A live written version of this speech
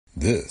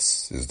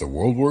This is the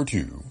World War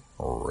II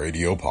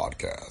Radio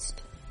Podcast.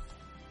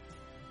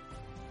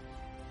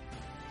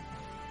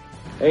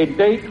 A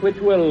date which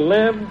will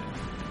live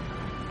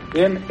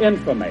in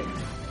infamy.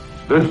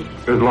 This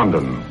is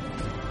London.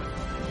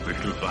 We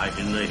shall fight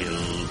in the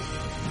hills.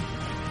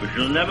 We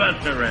shall never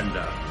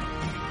surrender.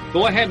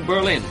 Go ahead,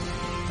 Berlin.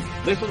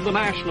 This is the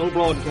National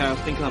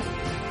Broadcasting Company.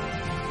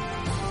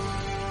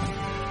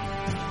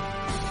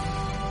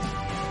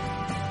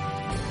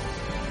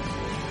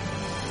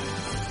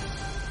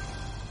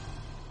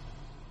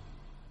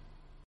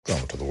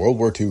 Welcome to the World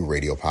War II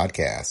Radio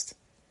Podcast.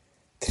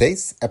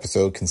 Today's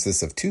episode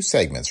consists of two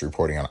segments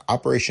reporting on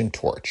Operation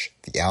Torch,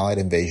 the Allied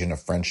invasion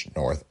of French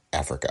North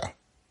Africa.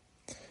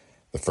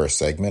 The first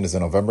segment is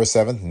a November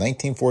 7th,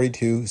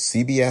 1942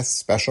 CBS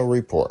special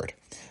report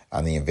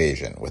on the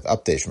invasion with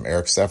updates from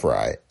Eric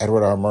Sevareid,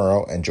 Edward R.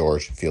 Murrow, and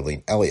George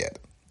Fielding Eliot.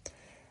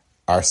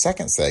 Our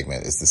second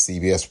segment is the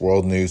CBS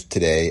World News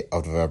Today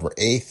of November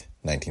 8th,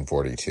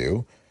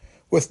 1942,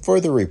 with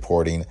further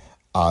reporting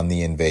on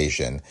the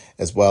invasion,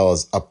 as well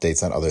as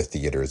updates on other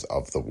theaters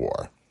of the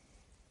war.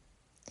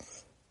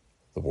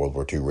 The World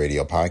War II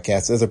Radio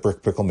Podcast is a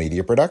Brick Pickle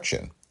Media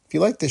production. If you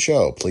like the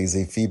show, please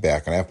leave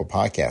feedback on Apple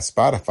Podcasts,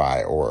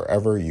 Spotify, or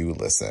wherever you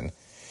listen.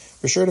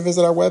 Be sure to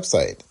visit our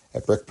website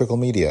at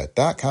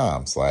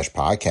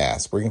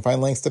brickpicklemedia.com/podcast, where you can find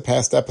links to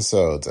past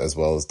episodes, as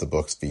well as the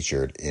books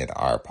featured in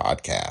our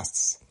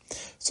podcasts.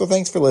 So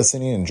thanks for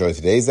listening and enjoy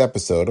today's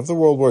episode of the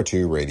World War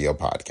II Radio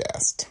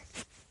Podcast.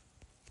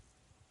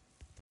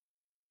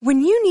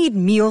 When you need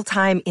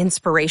mealtime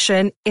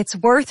inspiration, it's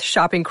worth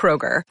shopping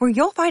Kroger, where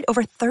you'll find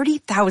over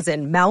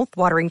 30,000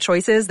 mouth-watering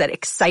choices that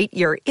excite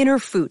your inner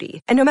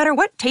foodie. And no matter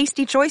what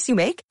tasty choice you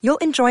make, you'll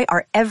enjoy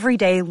our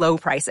everyday low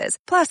prices,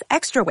 plus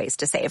extra ways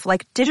to save,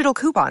 like digital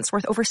coupons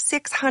worth over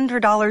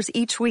 $600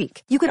 each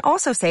week. You can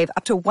also save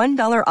up to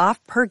 $1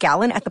 off per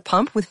gallon at the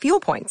pump with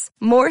fuel points.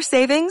 More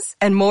savings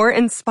and more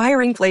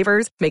inspiring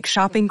flavors make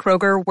shopping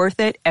Kroger worth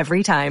it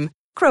every time.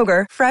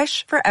 Kroger,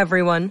 fresh for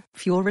everyone.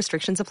 Fuel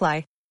restrictions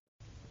apply.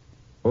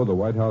 The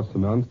White House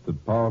announced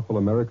that powerful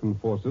American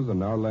forces are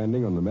now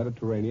landing on the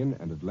Mediterranean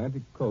and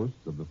Atlantic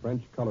coasts of the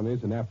French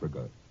colonies in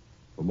Africa.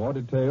 For more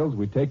details,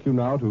 we take you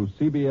now to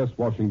CBS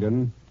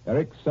Washington,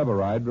 Eric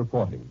Sevareid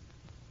reporting.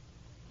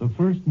 The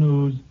first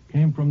news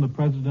came from the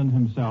President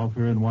himself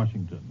here in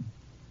Washington.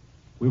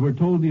 We were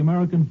told the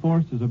American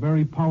force is a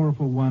very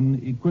powerful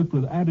one, equipped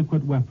with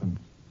adequate weapons.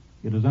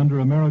 It is under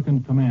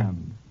American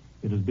command.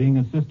 It is being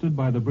assisted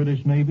by the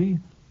British Navy.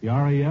 The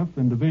RAF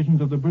and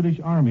divisions of the British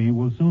Army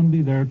will soon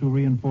be there to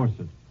reinforce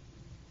it.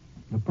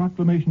 The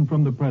proclamation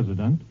from the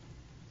President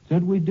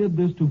said we did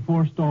this to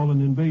forestall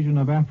an invasion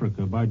of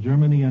Africa by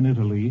Germany and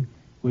Italy,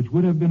 which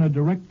would have been a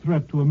direct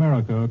threat to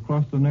America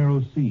across the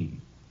narrow sea.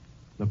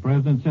 The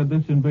President said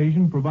this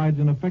invasion provides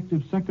an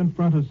effective second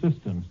front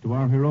assistance to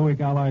our heroic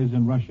allies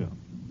in Russia.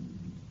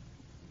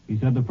 He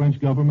said the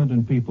French government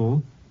and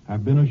people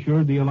have been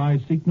assured the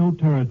Allies seek no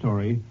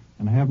territory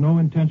and have no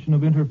intention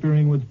of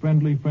interfering with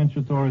friendly French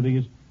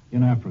authorities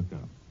in Africa.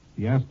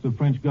 He asked the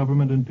French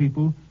government and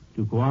people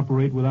to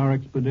cooperate with our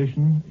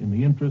expedition in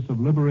the interest of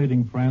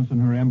liberating France and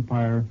her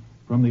empire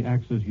from the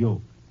Axis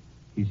yoke.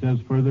 He says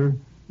further,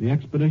 the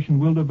expedition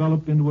will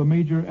develop into a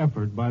major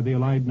effort by the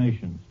Allied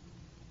nations.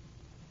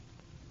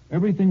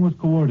 Everything was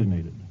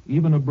coordinated,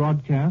 even a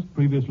broadcast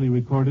previously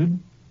recorded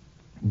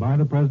by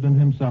the President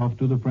himself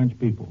to the French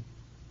people.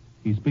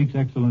 He speaks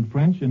excellent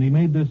French, and he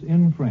made this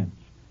in French.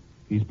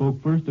 He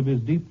spoke first of his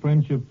deep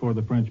friendship for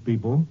the French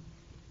people,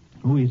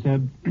 who, he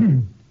said,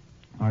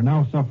 are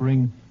now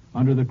suffering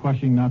under the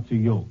crushing Nazi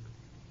yoke.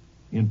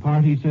 In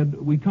part, he said,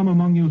 we come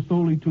among you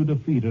solely to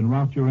defeat and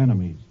rout your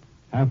enemies.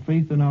 Have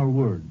faith in our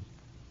words.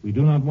 We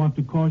do not want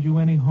to cause you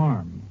any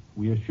harm.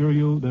 We assure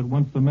you that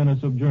once the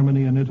menace of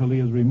Germany and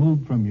Italy is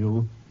removed from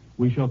you,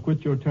 we shall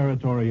quit your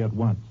territory at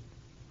once.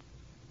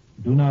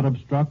 Do not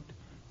obstruct,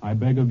 I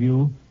beg of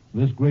you,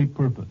 this great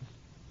purpose.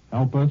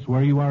 Help us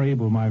where you are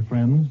able, my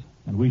friends,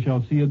 and we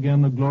shall see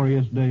again the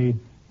glorious day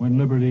when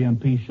liberty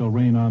and peace shall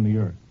reign on the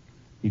earth.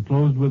 He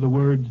closed with the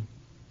words,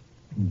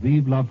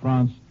 Vive la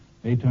France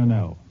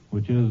éternelle,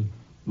 which is,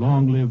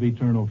 long live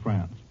eternal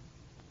France.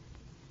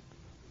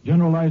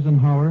 General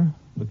Eisenhower,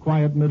 the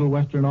quiet Middle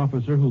Western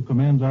officer who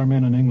commands our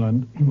men in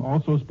England,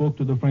 also spoke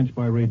to the French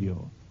by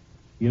radio.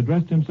 He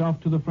addressed himself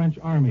to the French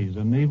armies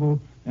and naval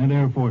and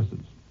air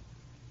forces.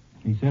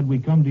 He said, we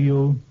come to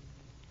you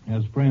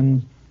as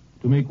friends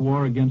to make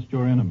war against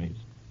your enemies.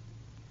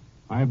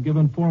 I have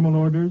given formal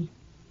orders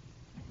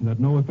that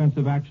no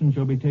offensive action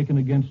shall be taken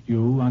against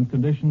you on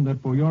condition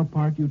that for your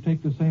part you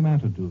take the same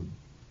attitude.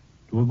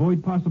 To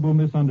avoid possible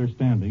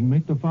misunderstanding,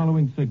 make the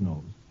following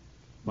signals.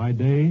 By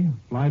day,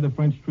 fly the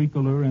French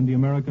tricolor and the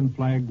American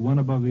flag one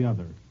above the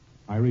other.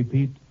 I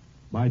repeat,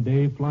 by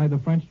day, fly the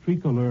French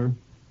tricolor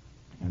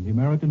and the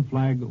American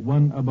flag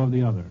one above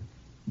the other.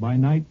 By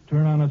night,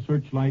 turn on a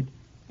searchlight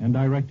and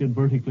direct it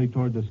vertically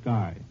toward the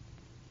sky.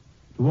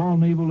 To all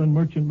naval and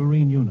merchant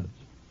marine units,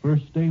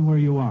 first, stay where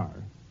you are.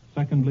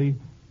 Secondly,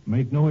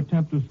 make no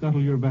attempt to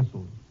scuttle your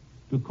vessels.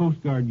 To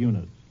Coast Guard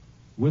units,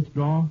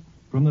 withdraw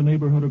from the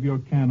neighborhood of your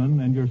cannon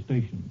and your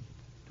stations.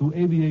 To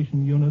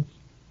aviation units,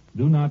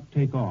 do not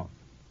take off.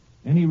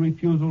 Any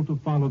refusal to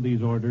follow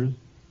these orders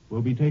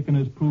will be taken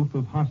as proof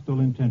of hostile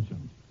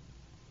intentions.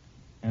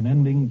 And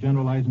ending,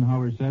 General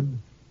Eisenhower said,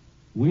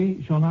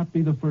 "We shall not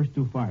be the first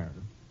to fire.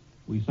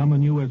 We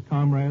summon you as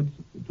comrades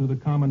to the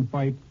common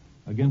fight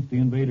against the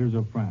invaders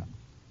of France.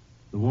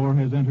 The war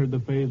has entered the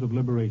phase of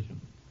liberation."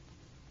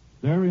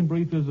 There, in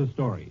brief, is the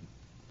story.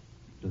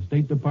 The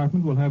State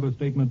Department will have a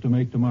statement to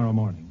make tomorrow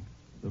morning.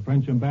 The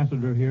French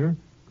ambassador here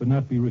could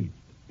not be reached.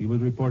 He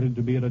was reported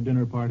to be at a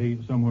dinner party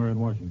somewhere in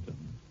Washington.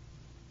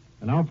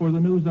 And now for the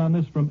news on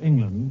this from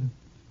England.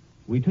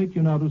 We take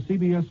you now to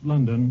CBS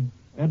London.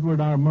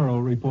 Edward R.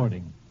 Murrow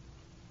reporting.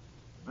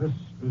 This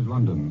is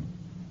London.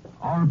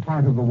 Our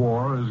part of the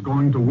war is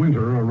going to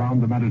winter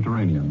around the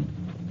Mediterranean.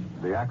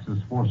 The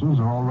Axis forces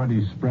are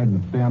already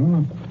spread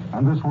thin,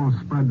 and this will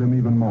spread them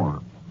even more.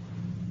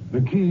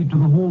 The key to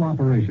the whole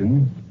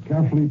operation,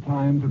 carefully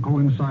timed to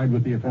coincide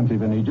with the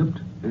offensive in Egypt,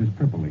 is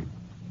Tripoli.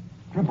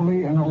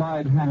 Tripoli in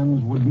Allied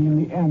hands would mean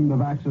the end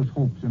of Axis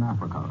hopes in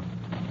Africa.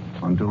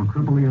 Until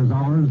Tripoli is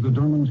ours, the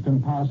Germans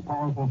can pass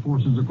powerful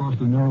forces across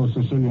the narrow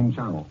Sicilian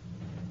Channel.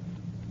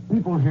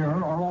 People here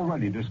are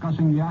already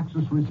discussing the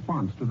Axis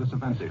response to this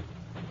offensive.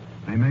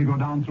 They may go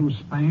down through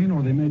Spain,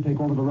 or they may take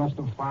over the rest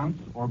of France,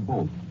 or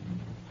both.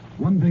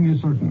 One thing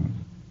is certain.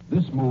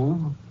 This move,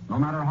 no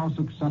matter how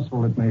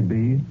successful it may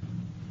be,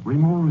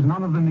 removes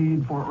none of the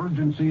need for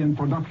urgency in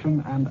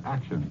production and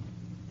action.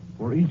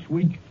 For each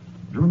week,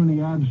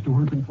 Germany adds to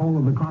her control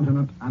of the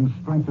continent and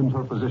strengthens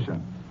her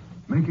position,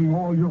 making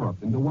all Europe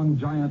into one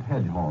giant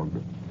hedgehog.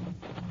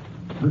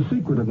 The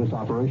secret of this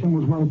operation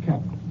was well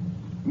kept.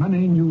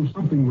 Many knew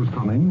something was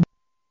coming,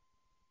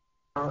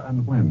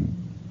 and when.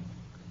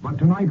 But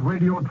tonight,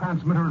 radio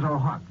transmitters are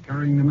hot,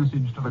 carrying the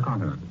message to the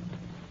continent.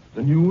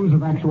 The news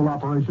of actual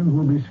operations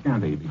will be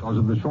scanty because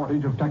of the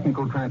shortage of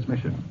technical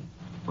transmission.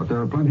 But there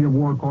are plenty of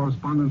war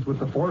correspondents with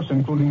the force,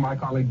 including my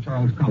colleague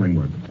Charles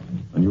Collingwood.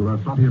 And you'll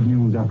have plenty of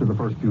news after the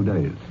first few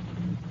days.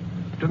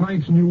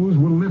 Tonight's news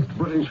will lift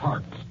British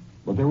hearts,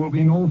 but there will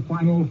be no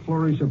final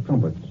flourish of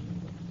trumpets.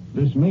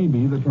 This may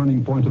be the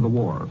turning point of the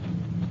war.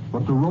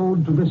 But the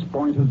road to this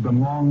point has been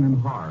long and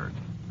hard.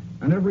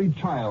 And every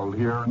child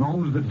here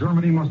knows that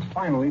Germany must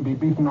finally be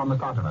beaten on the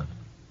continent.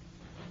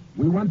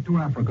 We went to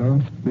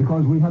Africa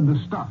because we had the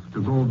stuff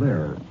to go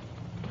there.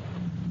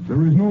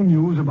 There is no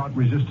news about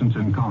resistance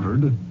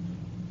encountered,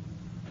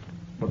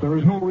 but there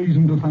is no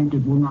reason to think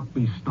it will not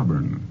be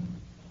stubborn.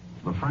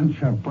 The French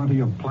have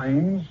plenty of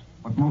planes,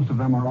 but most of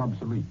them are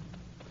obsolete.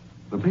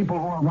 The people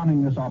who are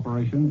running this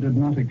operation did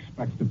not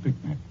expect a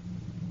picnic.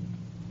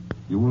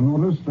 You will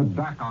notice that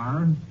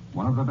Dakar,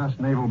 one of the best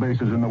naval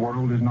bases in the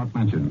world, is not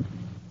mentioned.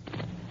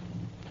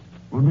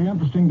 It will be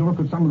interesting to look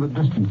at some of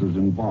the distances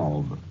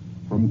involved.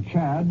 From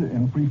Chad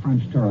in Free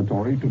French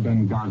territory to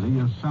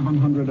Benghazi is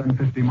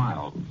 750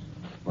 miles,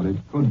 but it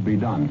could be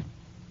done.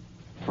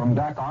 From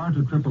Dakar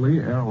to Tripoli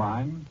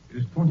airline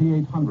is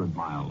 2,800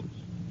 miles.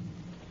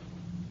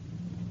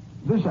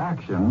 This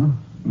action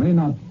may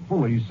not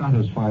fully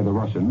satisfy the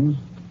Russians,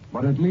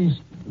 but at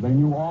least they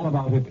knew all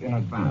about it in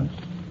advance.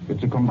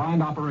 It's a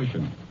combined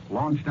operation,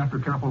 launched after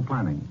careful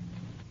planning.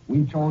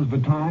 We chose the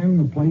time,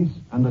 the place,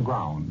 and the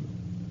ground.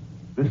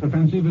 This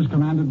offensive is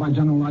commanded by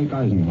General Ike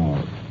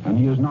Eisenhower, and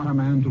he is not a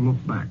man to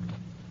look back.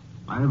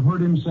 I have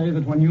heard him say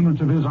that when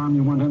units of his army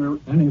went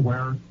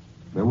anywhere,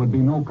 there would be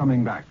no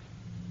coming back.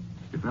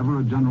 If ever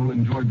a general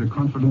enjoyed the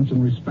confidence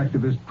and respect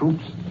of his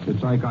troops,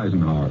 it's Ike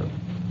Eisenhower.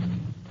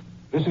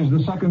 This is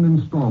the second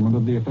installment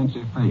of the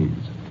offensive phase.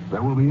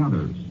 There will be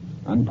others,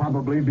 and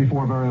probably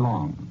before very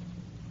long.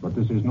 But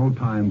this is no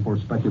time for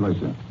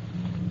speculation.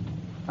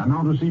 And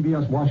now to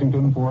CBS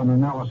Washington for an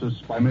analysis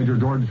by Major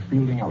George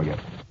Fielding Elliott.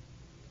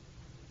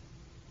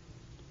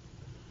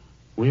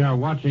 We are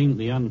watching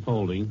the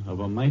unfolding of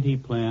a mighty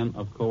plan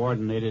of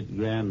coordinated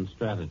grand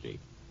strategy,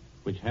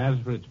 which has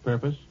for its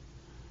purpose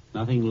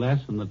nothing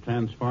less than the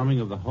transforming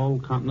of the whole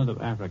continent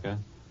of Africa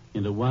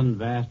into one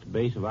vast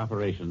base of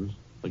operations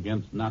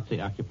against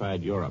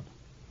Nazi-occupied Europe.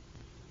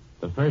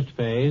 The first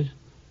phase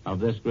of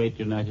this great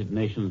United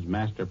Nations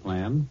master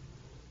plan,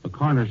 the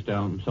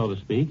cornerstone, so to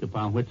speak,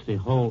 upon which the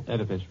whole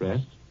edifice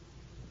rests,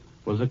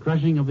 was the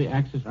crushing of the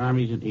Axis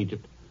armies in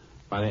Egypt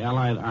by the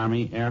Allied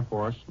Army, Air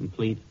Force, and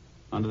Fleet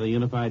under the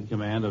unified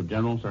command of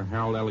General Sir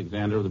Harold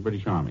Alexander of the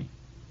British Army.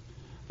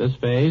 This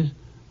phase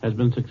has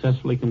been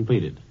successfully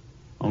completed.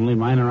 Only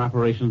minor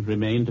operations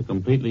remain to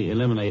completely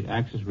eliminate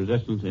Axis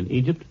resistance in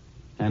Egypt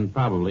and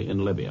probably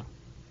in Libya.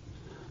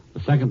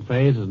 The second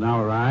phase has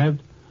now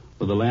arrived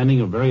with the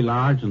landing of very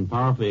large and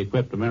powerfully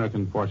equipped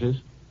American forces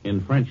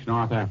in French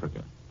North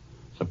Africa,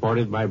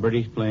 supported by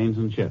British planes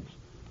and ships,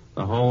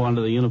 the whole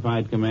under the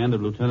unified command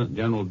of Lieutenant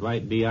General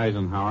Dwight D.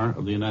 Eisenhower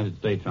of the United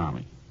States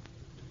Army.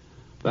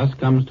 Thus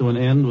comes to an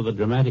end with a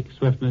dramatic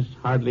swiftness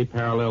hardly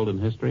paralleled in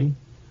history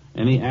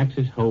any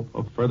Axis hope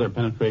of further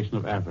penetration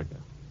of Africa.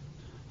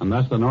 And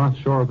thus the north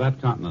shore of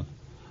that continent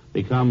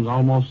becomes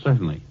almost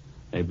certainly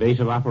a base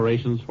of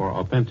operations for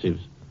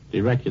offensives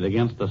directed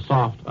against the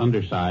soft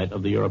underside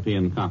of the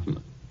European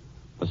continent.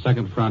 The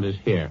second front is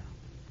here.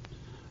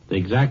 The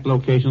exact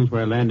locations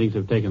where landings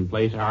have taken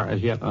place are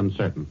as yet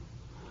uncertain.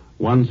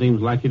 One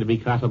seems likely to be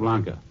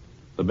Casablanca,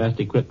 the best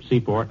equipped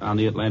seaport on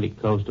the Atlantic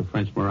coast of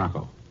French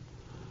Morocco.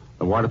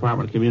 The War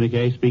Department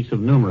communique speaks of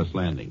numerous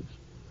landings.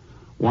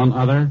 One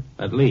other,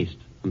 at least,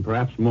 and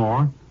perhaps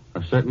more,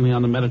 are certainly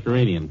on the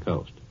Mediterranean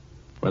coast,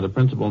 where the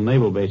principal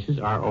naval bases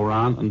are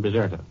Oran and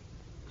Bizerta.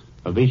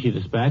 A Vichy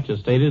dispatch has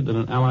stated that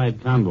an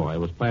Allied convoy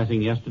was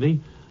passing yesterday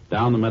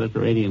down the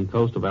Mediterranean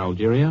coast of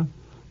Algeria,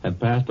 had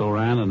passed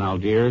Oran and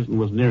Algiers, and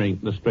was nearing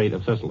the Strait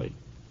of Sicily.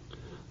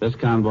 This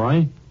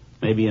convoy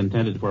may be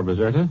intended for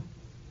Bizerta.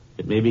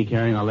 It may be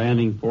carrying a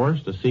landing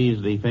force to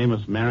seize the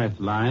famous Mareth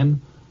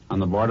line on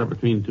the border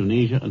between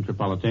Tunisia and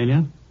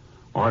Tripolitania,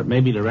 or it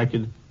may be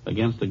directed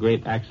against the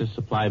great Axis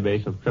supply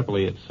base of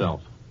Tripoli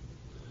itself.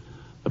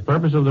 The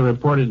purpose of the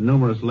reported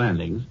numerous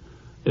landings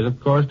is, of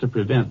course, to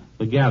prevent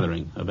the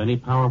gathering of any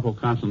powerful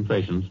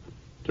concentrations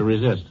to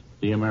resist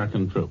the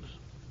American troops.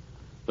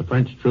 The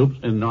French troops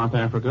in North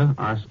Africa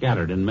are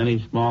scattered in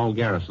many small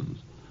garrisons,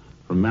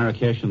 from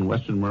Marrakesh in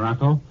western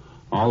Morocco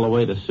all the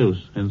way to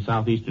Sousse in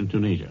southeastern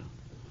Tunisia.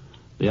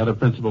 The other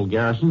principal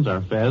garrisons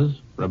are Fez,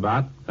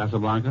 Rabat,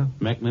 Casablanca,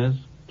 Meknes,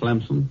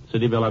 Tlemcen,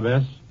 Sidi Bel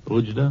Abbes,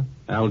 Oujda,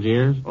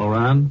 Algiers,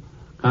 Oran,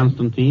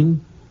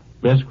 Constantine,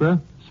 Biskra,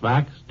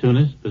 Sfax,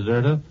 Tunis,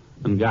 Bizerta,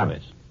 and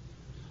Gabes.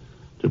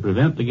 To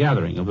prevent the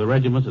gathering of the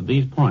regiments at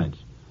these points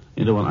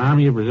into an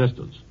army of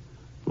resistance,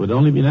 it would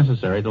only be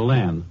necessary to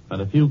land at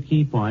a few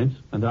key points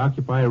and to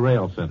occupy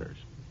rail centers.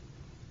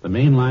 The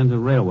main lines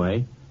of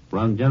railway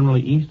run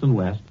generally east and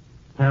west,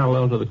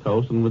 parallel to the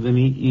coast and within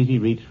easy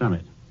reach from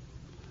it.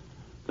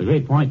 The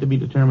great point to be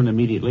determined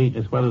immediately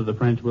is whether the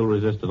French will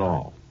resist at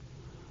all.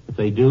 If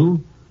they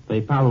do,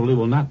 they probably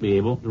will not be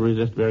able to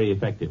resist very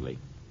effectively.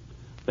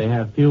 They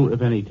have few,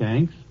 if any,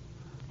 tanks,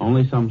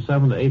 only some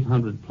 700 to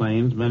 800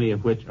 planes, many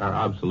of which are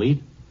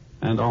obsolete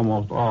and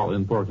almost all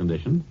in poor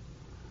condition.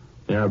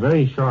 They are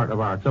very short of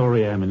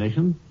artillery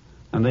ammunition,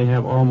 and they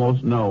have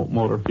almost no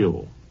motor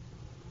fuel.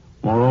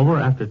 Moreover,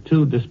 after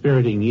 2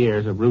 dispiriting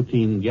years of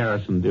routine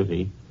garrison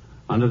duty,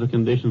 under the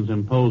conditions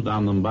imposed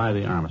on them by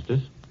the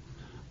armistice,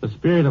 the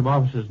spirit of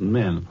officers and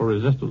men for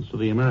resistance to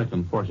the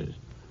American forces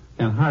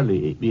can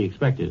hardly be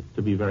expected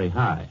to be very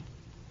high.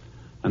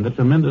 And the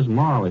tremendous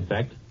moral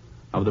effect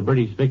of the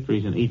British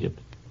victories in Egypt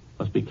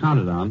must be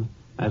counted on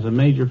as a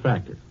major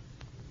factor.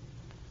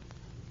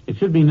 It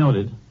should be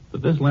noted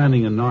that this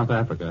landing in North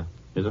Africa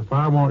is a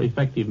far more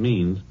effective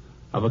means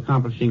of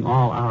accomplishing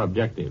all our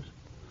objectives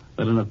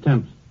than an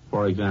attempt,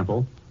 for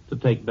example, to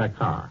take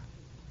Dakar.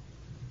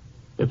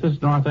 If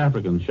this North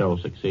African show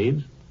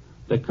succeeds,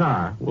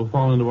 Dakar will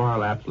fall into our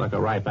laps like a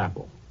ripe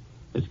apple.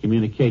 Its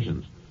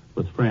communications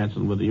with France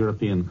and with the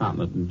European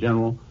continent in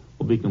general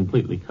will be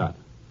completely cut.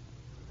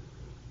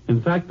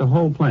 In fact, the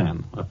whole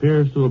plan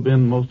appears to have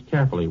been most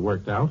carefully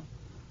worked out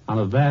on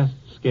a vast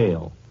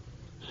scale,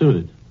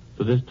 suited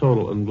to this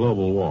total and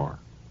global war.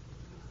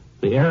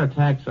 The air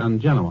attacks on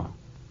Genoa,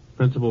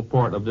 principal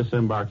port of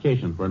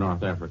disembarkation for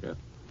North Africa,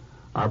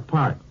 are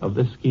part of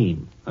this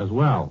scheme, as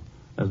well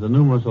as the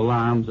numerous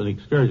alarms and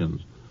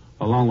excursions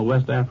along the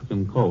West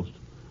African coast,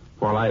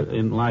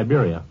 in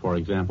Liberia, for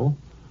example,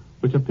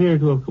 which appear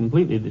to have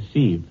completely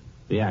deceived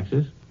the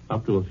Axis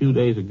up to a few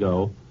days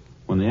ago,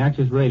 when the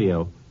Axis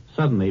radio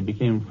suddenly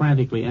became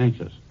frantically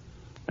anxious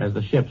as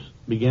the ships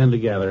began to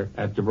gather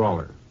at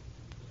Gibraltar.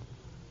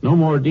 No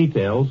more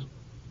details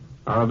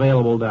are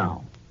available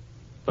now,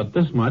 but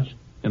this much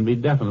can be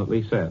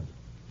definitely said.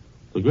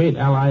 The great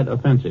Allied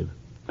offensive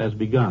has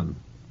begun.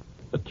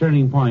 The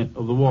turning point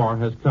of the war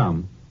has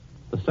come.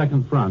 The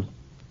second front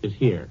is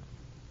here.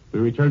 We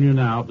return you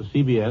now to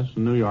CBS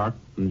in New York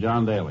and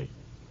John Daly.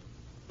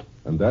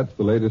 And that's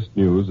the latest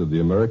news of the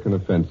American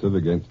offensive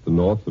against the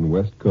north and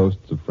west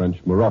coasts of French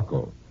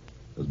Morocco.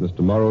 As Mr.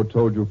 Morrow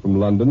told you from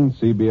London,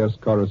 CBS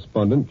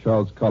correspondent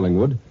Charles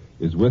Collingwood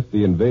is with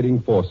the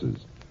invading forces.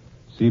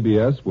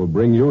 CBS will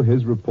bring you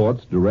his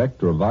reports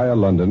direct or via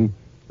London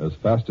as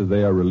fast as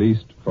they are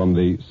released from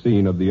the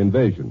scene of the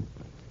invasion.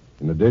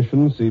 In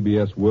addition,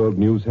 CBS World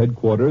News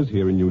headquarters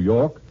here in New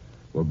York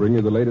will bring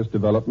you the latest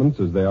developments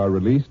as they are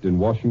released in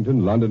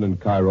Washington, London, and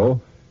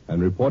Cairo,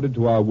 and reported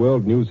to our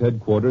World News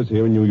headquarters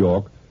here in New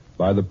York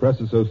by the press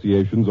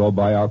associations or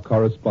by our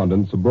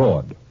correspondents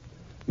abroad.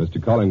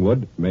 Mr.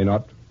 Collingwood may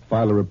not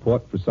file a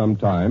report for some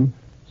time,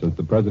 since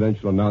the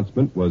presidential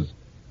announcement was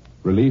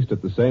released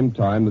at the same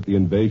time that the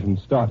invasion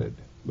started.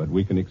 But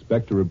we can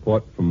expect a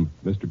report from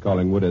Mr.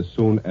 Collingwood as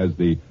soon as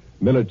the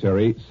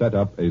military set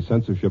up a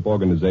censorship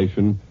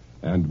organization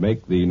and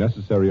make the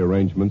necessary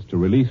arrangements to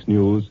release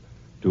news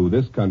to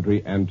this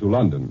country and to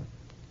London.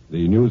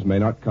 The news may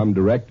not come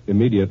direct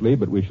immediately,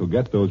 but we shall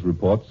get those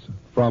reports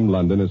from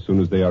London as soon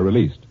as they are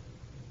released.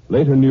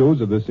 Later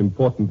news of this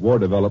important war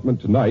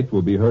development tonight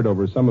will be heard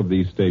over some of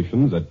these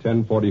stations at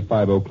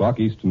 10:45 o'clock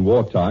Eastern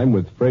Wartime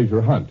with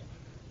Fraser Hunt.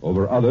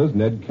 Over others,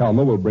 Ned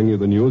Kalmer will bring you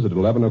the news at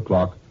 11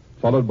 o'clock,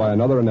 followed by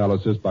another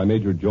analysis by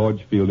Major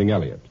George Fielding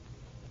Elliott.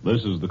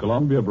 This is the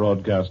Columbia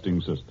Broadcasting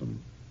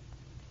System.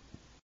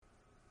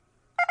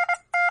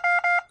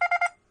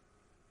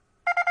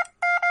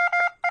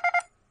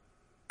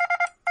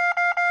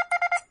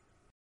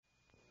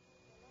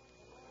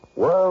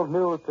 World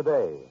News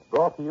Today,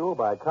 brought to you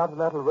by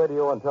Continental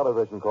Radio and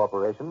Television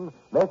Corporation,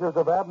 makers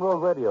of Admiral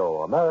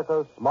Radio,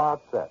 America's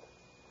smart set.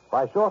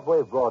 By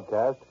shortwave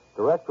broadcast,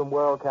 direct from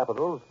world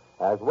capitals,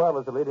 as well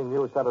as the leading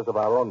news centers of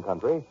our own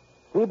country,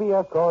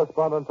 CBS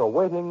correspondents are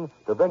waiting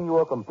to bring you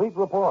a complete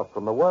report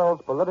from the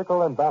world's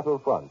political and battle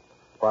fronts.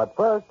 But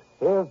first,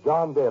 here's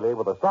John Daly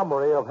with a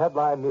summary of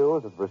headline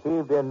news as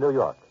received in New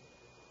York.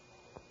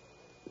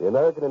 The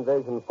American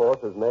invasion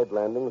force has made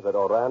landings at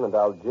Oran and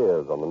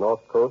Algiers on the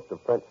north coast of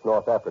French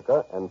North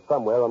Africa and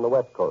somewhere on the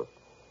west coast.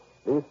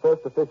 These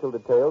first official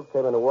details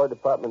came in a War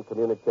Department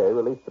communique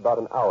released about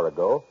an hour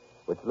ago,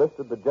 which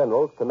listed the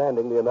generals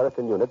commanding the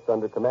American units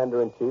under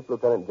Commander-in-Chief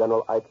Lieutenant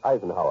General Ike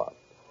Eisenhower.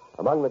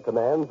 Among the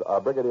commands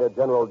are Brigadier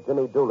General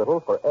Jimmy Doolittle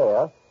for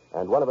air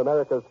and one of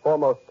America's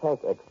foremost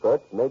tank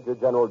experts, Major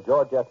General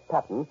George F.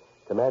 Patton,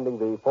 commanding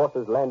the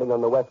forces landing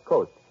on the west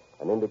coast,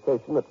 an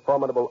indication that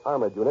formidable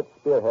armored units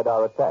spearhead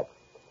our attacks.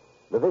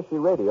 The Vichy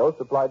radio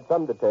supplied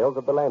some details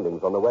of the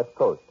landings on the west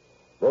coast.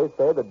 They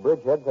say that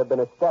bridgeheads have been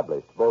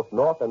established both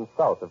north and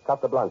south of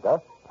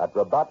Casablanca, at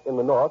Rabat in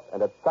the north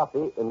and at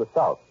Safi in the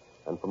south.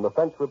 And from the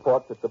French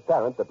reports, it's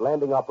apparent that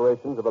landing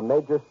operations of a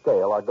major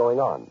scale are going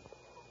on.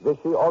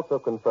 Vichy also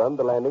confirmed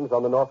the landings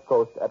on the north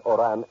coast at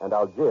Oran and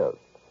Algiers.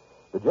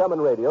 The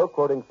German radio,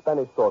 quoting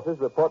Spanish sources,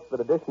 reports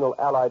that additional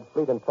Allied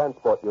fleet and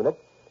transport units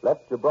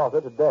left Gibraltar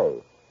today.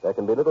 There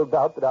can be little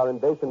doubt that our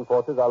invasion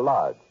forces are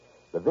large.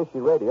 The Vichy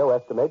radio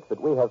estimates that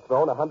we have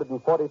thrown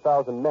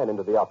 140,000 men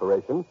into the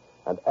operation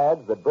and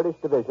adds that British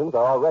divisions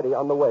are already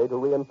on the way to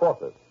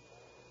reinforce us.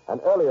 An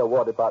earlier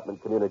War Department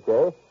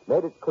communique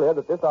made it clear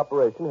that this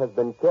operation has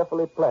been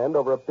carefully planned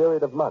over a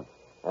period of months,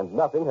 and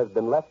nothing has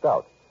been left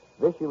out.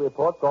 Vichy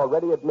reports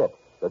already admit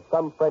that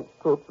some French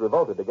troops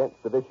revolted against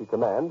the Vichy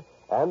command,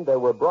 and there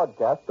were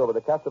broadcasts over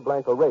the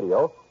Casablanca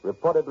radio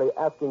reportedly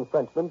asking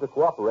Frenchmen to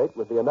cooperate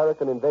with the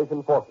American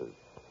invasion forces.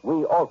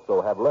 We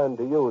also have learned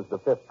to use the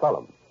fifth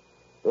column.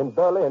 In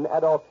Berlin,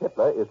 Adolf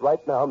Hitler is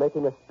right now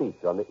making a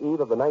speech on the eve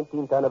of the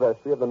 19th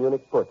anniversary of the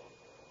Munich Putsch.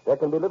 There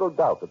can be little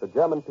doubt that the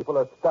German people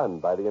are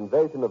stunned by the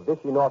invasion of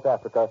Vichy North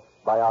Africa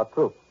by our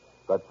troops.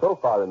 But so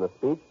far in the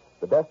speech,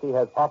 the best he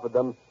has offered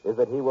them is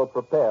that he will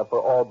prepare for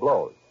all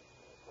blows.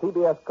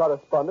 CBS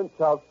correspondent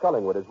Charles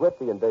Collingwood is with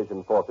the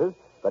invasion forces,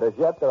 but as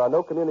yet there are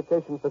no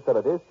communication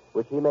facilities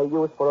which he may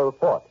use for a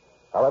report.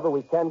 However,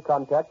 we can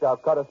contact our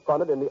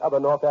correspondent in the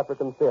other North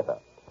African theater.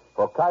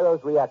 For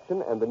Cairo's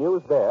reaction and the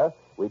news there,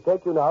 we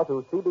take you now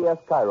to CBS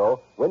Cairo,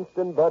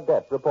 Winston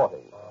Burdett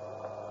reporting.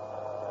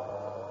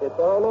 It's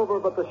all over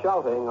but the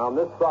shouting on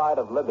this side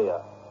of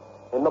Libya.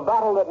 In the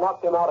battle that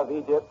knocked him out of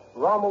Egypt,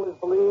 Rommel is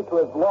believed to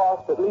have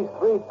lost at least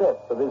 3/5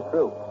 of his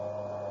troops.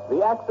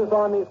 The Axis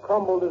armies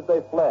crumbled as they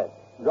fled,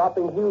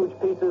 dropping huge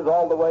pieces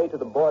all the way to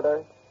the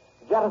border,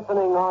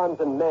 jettisoning arms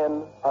and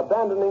men,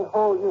 abandoning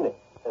whole units,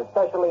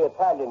 especially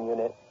Italian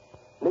units,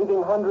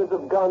 leaving hundreds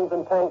of guns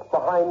and tanks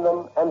behind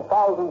them and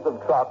thousands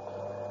of trucks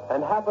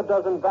and half a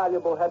dozen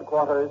valuable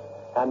headquarters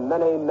and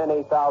many,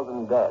 many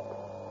thousand dead.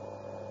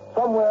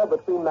 Somewhere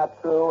between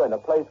Matruh and a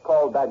place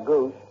called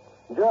Bagouche,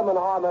 German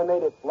armor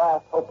made its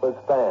last hopeless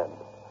stand.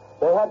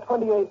 They had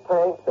 28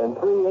 tanks and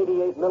 3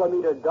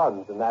 88-millimeter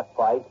guns in that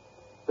fight.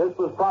 This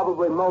was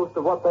probably most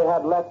of what they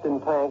had left in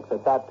tanks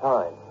at that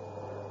time.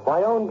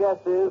 My own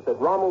guess is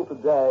that Rommel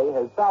today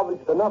has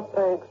salvaged enough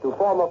tanks to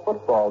form a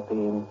football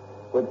team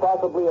with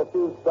possibly a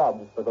few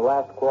subs for the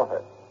last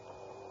quarter.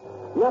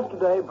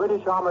 Yesterday,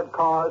 British armored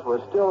cars were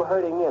still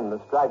herding in the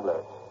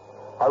stragglers.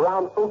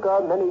 Around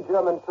Fuka, many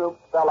German troops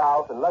fell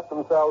out and let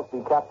themselves be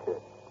captured.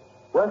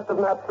 West of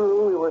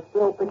Matruh, we were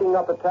still picking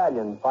up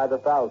Italians by the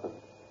thousands.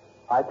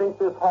 I think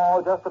this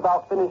haul just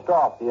about finished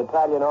off the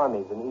Italian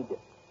armies in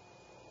Egypt.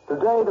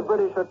 Today, the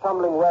British are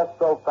tumbling west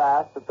so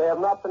fast that they have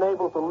not been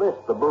able to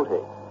list the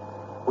booty.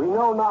 We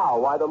know now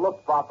why the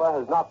Luftwaffe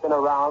has not been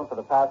around for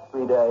the past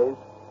 3 days.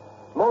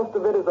 Most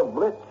of it is a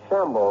blitz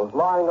shambles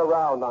lying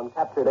around on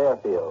captured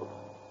airfields.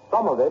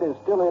 Some of it is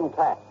still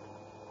intact.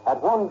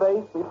 At one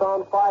base, we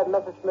found 5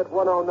 Messerschmitt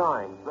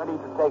 109s ready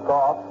to take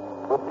off,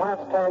 with gas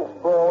tanks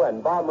full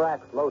and bomb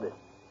racks loaded.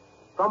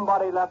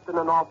 Somebody left in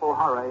an awful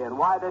hurry, and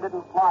why they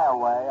didn't fly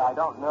away, I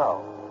don't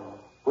know.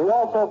 We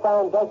also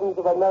found dozens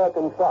of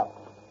American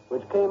trucks,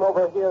 which came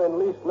over here in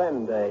Lease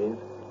Lend days,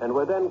 and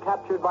were then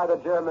captured by the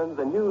Germans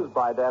and used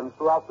by them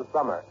throughout the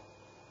summer.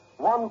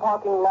 One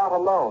parking lot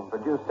alone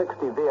produced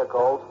 60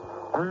 vehicles,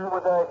 all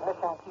with their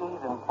ignition keys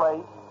in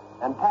place,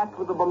 and packed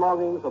with the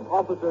belongings of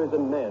officers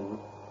and men,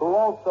 who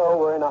also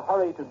were in a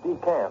hurry to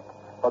decamp,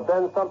 but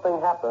then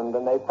something happened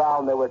and they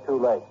found they were too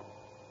late.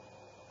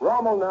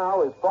 Rommel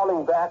now is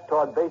falling back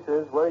toward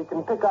bases where he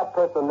can pick up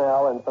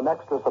personnel and some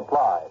extra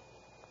supplies.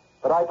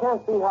 But I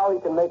can't see how he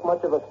can make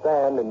much of a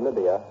stand in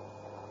Libya.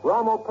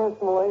 Rommel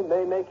personally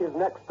may make his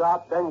next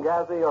stop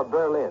Benghazi or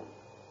Berlin.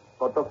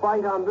 But the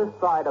fight on this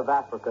side of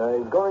Africa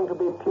is going to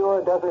be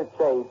pure desert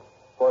chase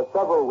for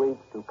several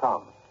weeks to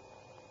come.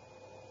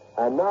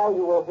 And now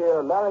you will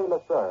hear Larry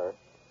Lasser,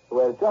 who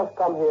has just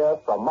come here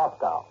from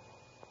Moscow.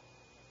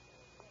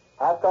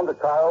 I've come to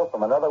Cairo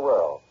from another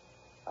world.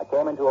 I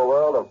came into a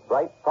world of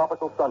bright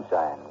tropical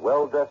sunshine,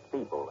 well-dressed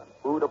people, and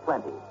food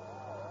aplenty.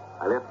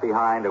 I left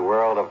behind a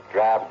world of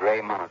drab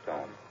gray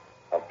monotone,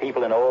 of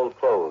people in old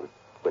clothes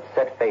with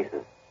set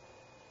faces,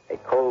 a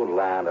cold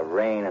land of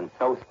rain and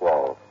snow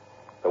squalls,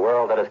 the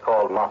world that is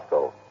called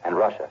Moscow and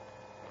Russia.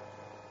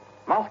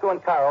 Moscow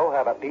and Cairo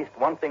have at least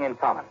one thing in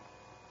common.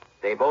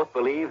 They both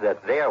believe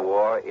that their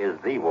war is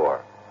the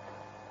war.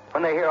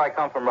 When they hear I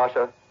come from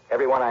Russia,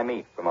 everyone I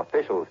meet, from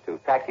officials to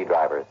taxi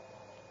drivers,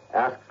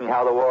 asks me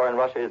how the war in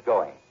Russia is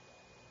going.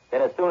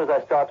 Then as soon as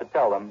I start to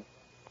tell them,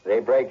 they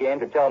break in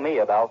to tell me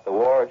about the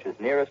war which is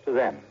nearest to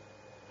them,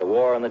 the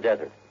war in the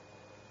desert.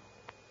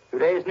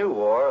 Today's new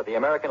war, the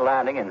American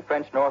landing in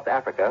French North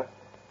Africa,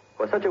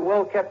 was such a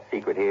well-kept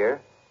secret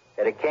here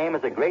that it came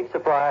as a great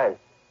surprise,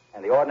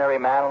 and the ordinary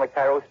man on the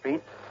Cairo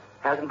streets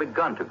hasn't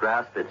begun to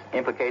grasp its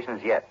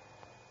implications yet.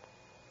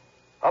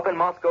 Up in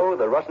Moscow,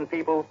 the Russian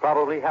people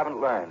probably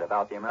haven't learned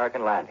about the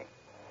American landing.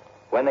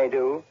 When they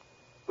do,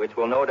 which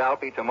will no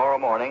doubt be tomorrow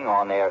morning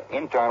on their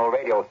internal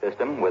radio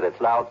system with its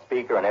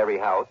loudspeaker in every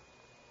house,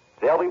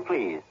 they'll be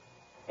pleased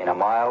in a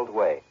mild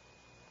way.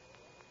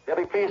 They'll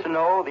be pleased to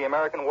know the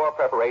American war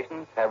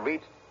preparations have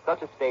reached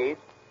such a stage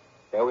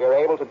that we are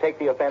able to take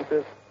the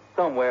offensive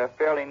somewhere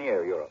fairly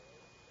near Europe.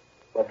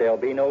 But there'll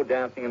be no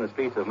dancing in the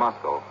streets of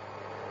Moscow,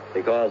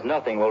 because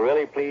nothing will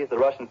really please the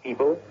Russian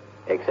people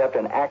except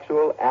an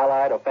actual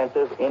Allied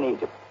offensive in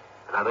Egypt,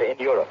 rather in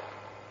Europe.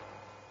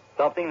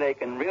 Something they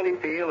can really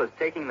feel is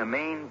taking the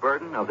main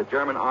burden of the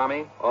German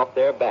army off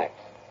their backs.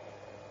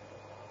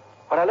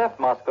 When I left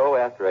Moscow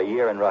after a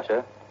year in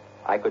Russia,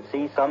 I could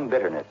see some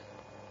bitterness.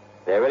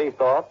 They really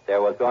thought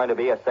there was going to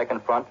be a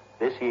second front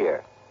this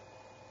year.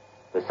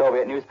 The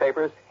Soviet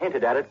newspapers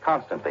hinted at it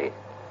constantly,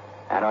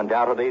 and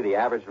undoubtedly the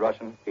average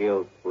Russian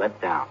feels let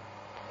down.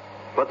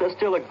 But there's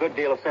still a good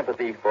deal of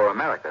sympathy for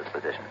America's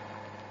position.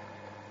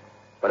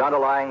 But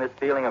underlying this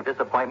feeling of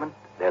disappointment,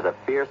 there's a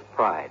fierce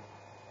pride,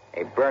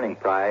 a burning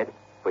pride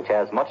which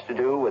has much to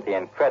do with the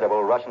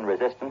incredible Russian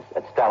resistance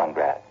at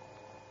Stalingrad.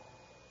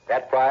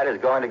 That pride is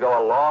going to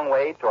go a long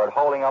way toward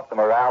holding up the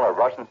morale of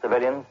Russian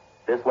civilians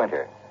this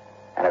winter,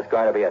 and it's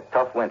going to be a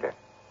tough winter.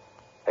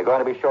 They're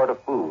going to be short of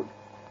food.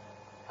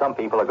 Some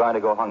people are going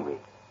to go hungry.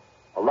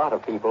 A lot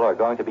of people are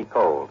going to be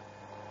cold.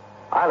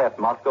 I left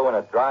Moscow in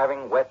a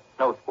driving, wet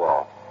snow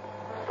squall,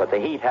 but the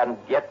heat hadn't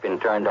yet been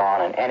turned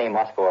on in any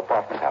Moscow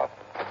apartment house.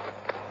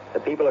 The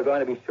people are going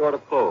to be short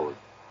of clothes,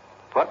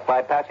 but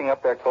by patching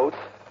up their coats,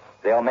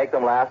 they'll make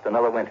them last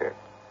another winter.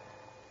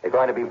 They're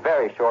going to be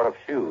very short of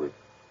shoes.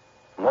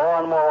 More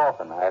and more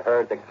often, I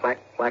heard the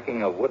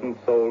clacking of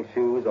wooden-soled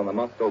shoes on the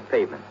Moscow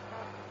pavement.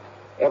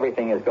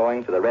 Everything is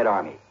going to the Red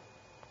Army.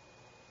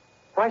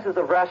 Prices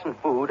of ration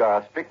food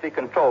are strictly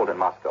controlled in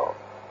Moscow,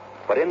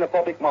 but in the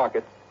public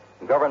markets,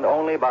 governed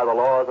only by the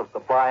laws of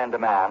supply and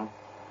demand,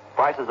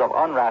 prices of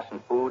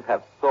unrationed food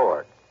have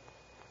soared.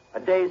 A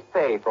day's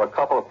pay for a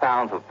couple of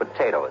pounds of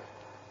potatoes,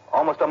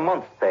 almost a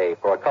month's pay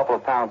for a couple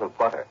of pounds of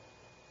butter.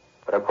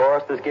 But of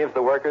course, this gives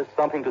the workers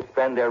something to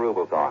spend their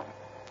rubles on.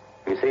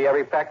 You see,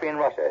 every factory in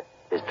Russia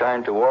is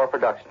turned to war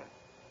production.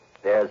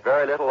 There's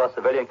very little a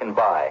civilian can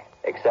buy,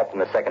 except in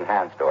the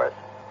second-hand stores.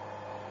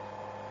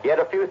 Yet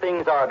a few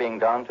things are being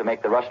done to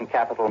make the Russian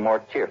capital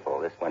more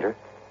cheerful this winter.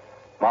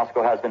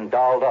 Moscow has been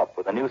dolled up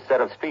with a new set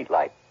of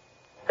streetlights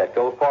that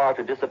go far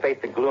to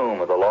dissipate the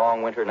gloom of the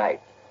long winter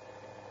nights.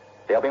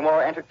 There'll be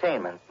more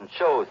entertainments and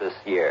shows this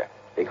year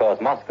because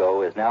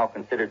Moscow is now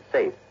considered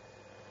safe.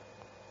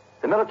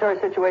 The military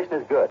situation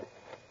is good.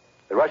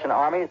 The Russian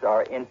armies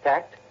are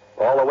intact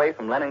all the way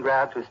from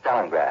Leningrad to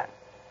Stalingrad.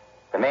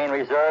 The main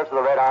reserves of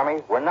the Red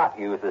Army were not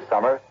used this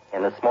summer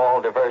in the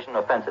small diversion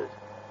offensives.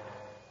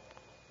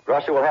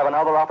 Russia will have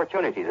another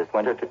opportunity this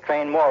winter to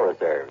train more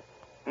reserves.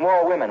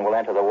 More women will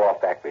enter the war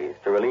factories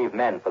to relieve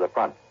men for the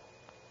front.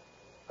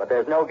 But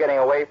there's no getting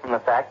away from the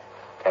fact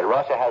that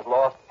Russia has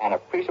lost an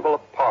appreciable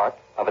part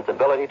of its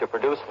ability to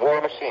produce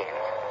war machines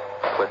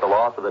with the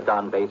loss of the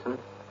Don Basin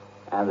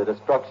and the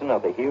destruction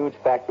of the huge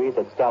factories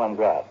at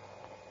Stalingrad.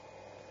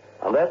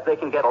 Unless they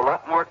can get a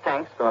lot more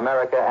tanks from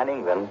America and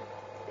England,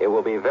 it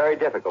will be very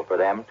difficult for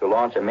them to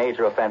launch a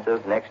major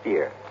offensive next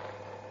year.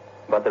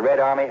 But the Red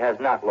Army has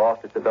not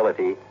lost its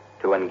ability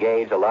to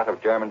engage a lot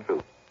of German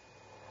troops.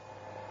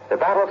 The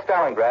Battle of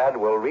Stalingrad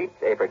will reach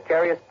a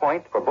precarious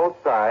point for both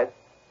sides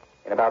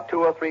in about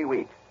 2 or 3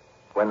 weeks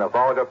when the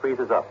Volga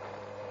freezes up,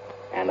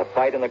 and the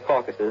fight in the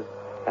Caucasus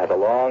has a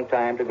long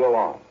time to go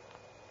on.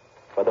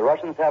 But the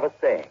Russians have a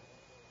saying: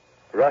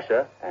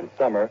 Russia and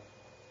summer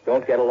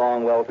don't get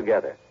along well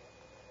together.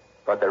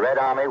 But the Red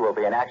Army will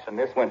be in action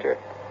this winter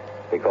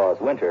because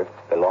winter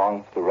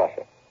belongs to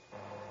Russia.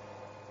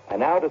 And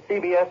now to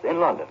CBS in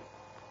London.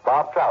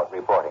 Bob Trout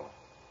reporting.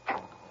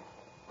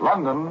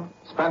 London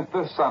spent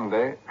this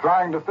Sunday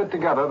trying to fit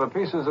together the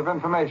pieces of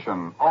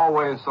information,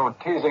 always so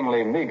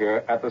teasingly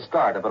meager at the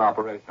start of an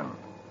operation.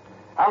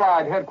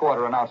 Allied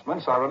headquarter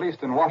announcements are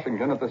released in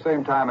Washington at the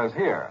same time as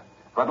here,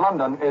 but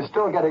London is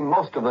still getting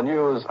most of the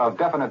news of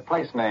definite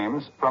place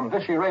names from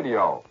Vichy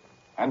Radio.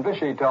 And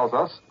Vichy tells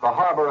us the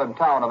harbor and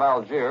town of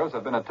Algiers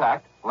have been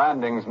attacked,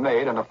 landings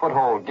made and a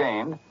foothold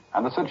gained,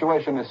 and the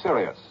situation is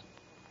serious.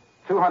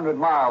 200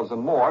 miles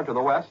and more to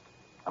the west,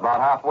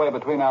 about halfway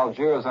between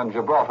Algiers and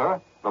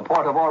Gibraltar, the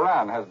port of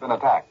Oran has been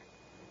attacked.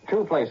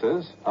 2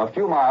 places, a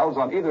few miles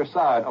on either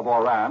side of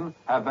Oran,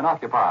 have been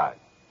occupied.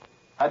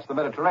 That's the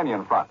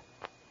Mediterranean front.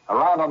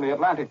 Around on the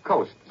Atlantic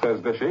coast, says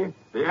Vichy,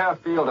 the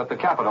airfield at the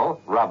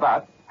capital,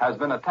 Rabat, has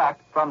been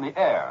attacked from the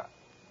air.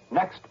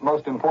 Next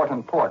most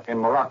important port in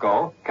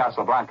Morocco,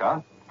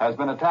 Casablanca, has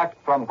been attacked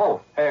from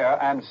both air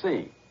and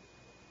sea.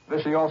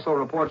 Vichy also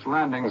reports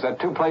landings at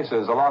 2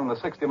 places along the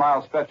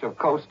 60-mile stretch of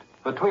coast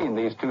between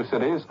these 2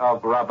 cities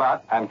of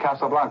Rabat and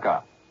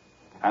Casablanca.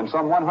 And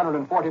some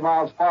 140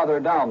 miles farther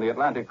down the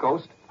Atlantic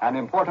coast, an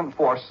important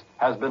force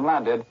has been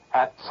landed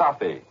at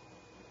Safi.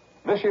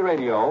 Vichy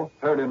Radio,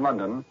 heard in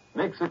London,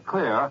 makes it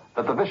clear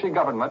that the Vichy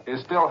government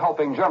is still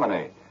helping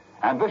Germany.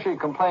 And Vichy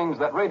complains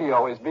that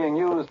radio is being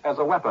used as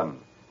a weapon.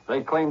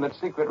 They claim that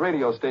secret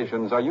radio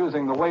stations are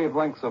using the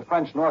wavelengths of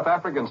French North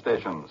African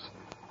stations.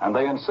 And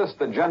they insist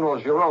that General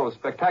Giraud's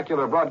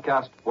spectacular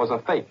broadcast was a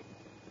fake.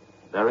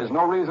 There is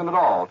no reason at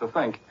all to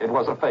think it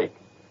was a fake.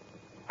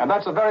 And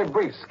that's a very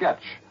brief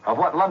sketch of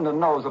what London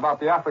knows about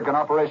the African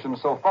operation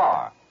so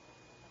far.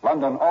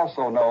 London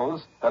also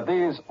knows that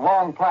these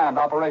long-planned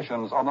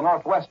operations on the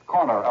northwest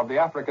corner of the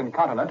African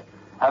continent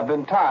have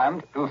been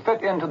timed to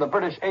fit into the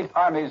British 8th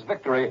Army's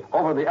victory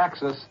over the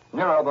Axis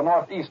nearer the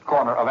northeast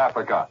corner of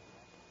Africa.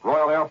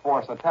 Royal Air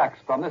Force attacks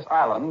from this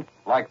island,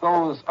 like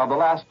those of the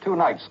last 2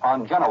 nights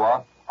on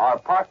Genoa, are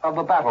part of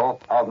the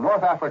battle of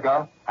North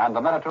Africa and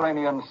the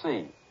Mediterranean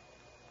Sea.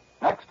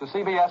 Next to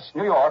CBS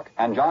New York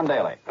and John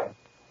Daly.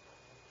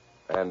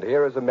 And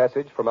here is a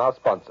message from our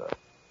sponsor.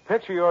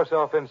 Picture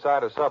yourself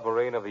inside a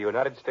submarine of the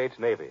United States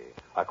Navy.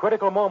 A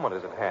critical moment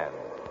is at hand.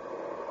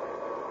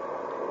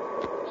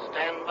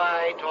 Stand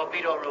by,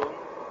 torpedo room.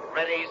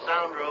 Ready,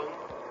 sound room.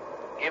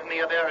 Give me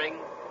a bearing.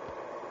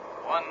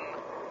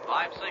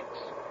 156,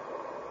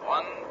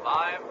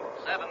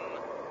 157,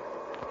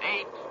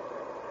 8.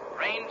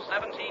 Range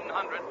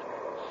 1700.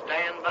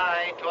 Stand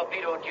by,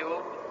 torpedo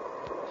tube.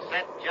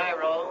 Set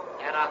gyro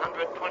at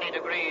 120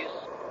 degrees.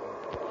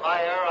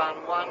 Fire on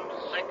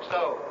 160.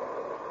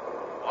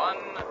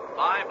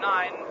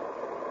 159,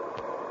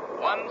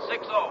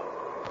 160.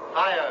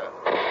 Fire.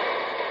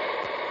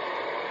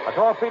 A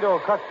torpedo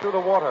cuts through the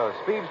water,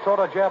 speeds toward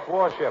a Jap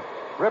warship,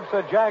 rips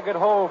a jagged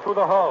hole through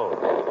the hull.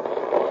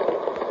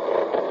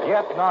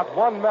 Yet not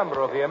one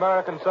member of the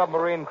American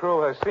submarine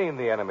crew has seen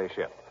the enemy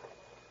ship.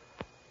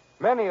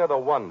 Many are the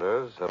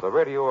wonders of the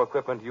radio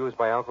equipment used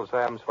by Uncle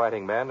Sam's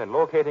fighting men in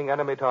locating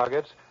enemy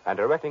targets and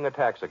directing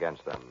attacks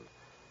against them.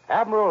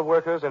 Admiral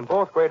workers in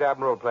both great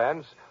admiral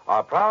plants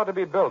are proud to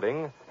be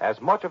building as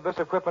much of this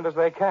equipment as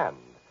they can.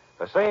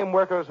 The same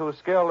workers whose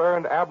skill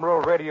earned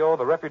Admiral Radio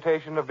the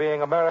reputation of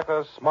being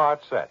America's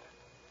smart set.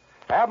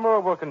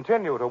 Admiral will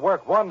continue to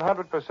work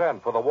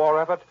 100% for the war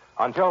effort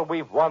until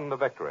we've won the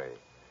victory.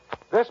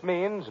 This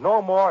means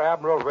no more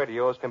Admiral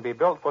radios can be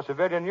built for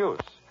civilian use,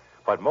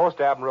 but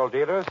most Admiral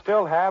dealers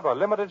still have a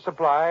limited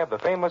supply of the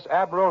famous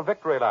Admiral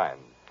Victory line,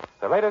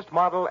 the latest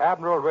model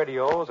Admiral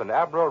radios and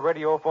Admiral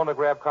radio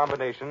phonograph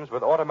combinations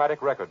with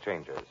automatic record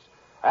changers.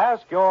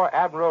 Ask your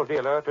Admiral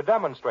dealer to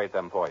demonstrate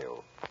them for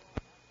you.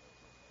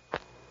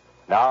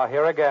 Now,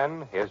 here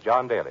again is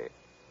John Daly.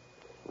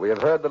 We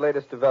have heard the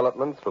latest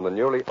developments from the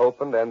newly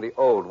opened and the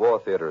old war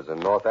theaters in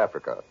North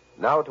Africa.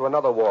 Now to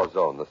another war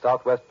zone, the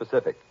Southwest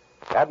Pacific.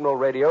 Admiral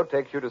Radio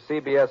takes you to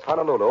CBS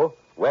Honolulu.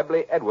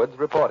 Webley Edwards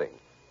reporting.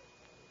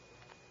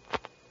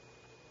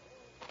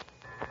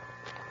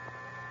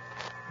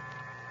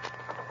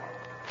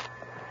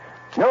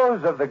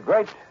 News of the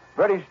great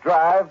British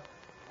drive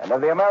and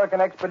of the American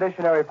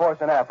Expeditionary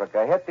Force in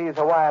Africa hit these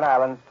Hawaiian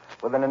Islands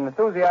with an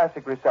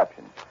enthusiastic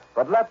reception.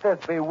 But let this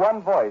be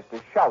one voice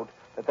to shout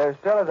that there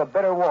still is a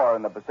bitter war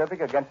in the Pacific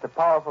against a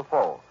powerful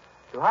foe.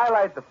 To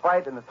highlight the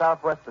fight in the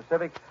Southwest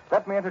Pacific,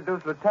 let me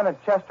introduce Lieutenant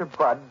Chester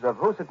Budds of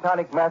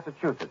Housatonic,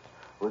 Massachusetts,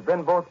 who's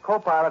been both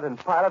co-pilot and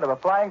pilot of a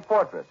flying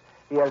fortress.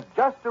 He has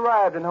just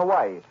arrived in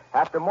Hawaii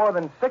after more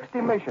than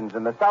 60 missions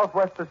in the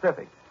Southwest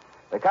Pacific.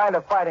 The kind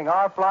of fighting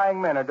our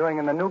flying men are doing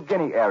in the New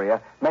Guinea area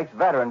makes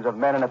veterans of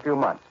men in a few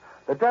months.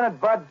 Lieutenant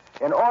Budds,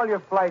 in all your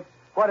flights,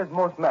 what is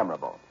most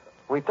memorable?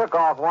 We took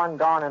off one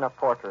dawn in a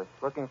fortress,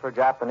 looking for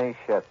Japanese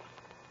ships.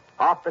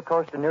 Off the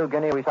coast of New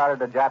Guinea, we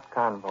sighted a Jap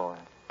convoy.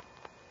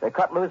 They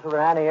cut loose with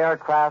an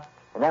anti-aircraft,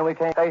 and then we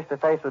came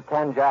face-to-face with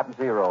 10 Jap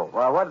Zeros.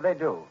 Well, what did they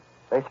do?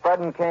 They spread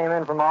and came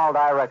in from all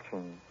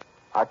directions.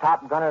 Our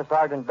top gunner,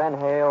 Sergeant Ben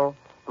Hale,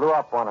 blew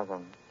up one of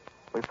them.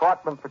 We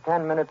fought them for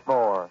 10 minutes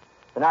more.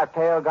 Then our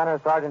tail gunner,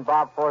 Sergeant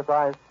Bob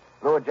Forsyth,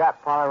 blew a Jap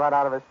pilot right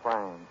out of his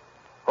plane.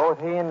 Both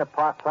he and the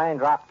plane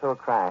dropped to a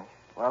crash.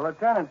 Well,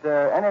 Lieutenant,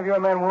 any of your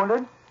men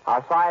wounded?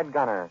 Our side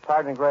gunner,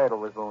 Sergeant Gradle,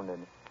 was wounded,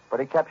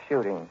 but he kept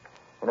shooting.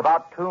 In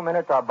about 2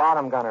 minutes, our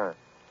bottom gunner,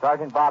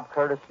 Sergeant Bob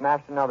Curtis,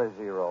 smashed another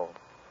Zero.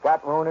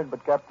 Got wounded,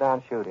 but kept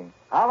on shooting.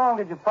 How long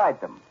did you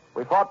fight them?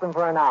 We fought them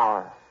for an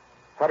hour.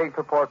 Heading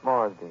for Port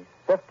Moresby.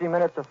 50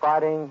 minutes of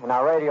fighting, and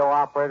our radio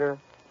operator,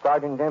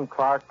 Sergeant Jim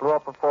Clark, blew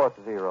up a force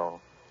zero.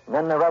 And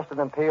then the rest of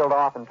them peeled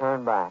off and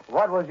turned back.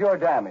 What was your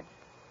damage?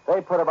 They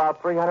put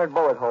about 300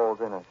 bullet holes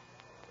in it,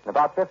 and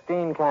about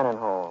 15 cannon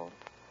holes.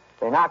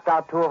 They knocked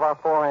out 2 of our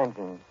 4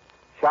 engines,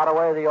 shot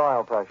away the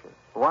oil pressure,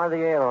 one of the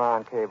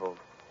aileron cables,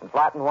 and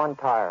flattened 1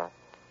 tire.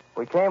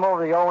 We came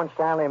over the Owen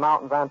Stanley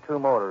Mountains on 2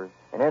 motors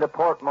and into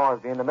Port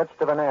Moresby in the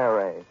midst of an air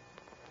raid.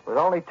 With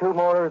only 2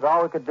 motors,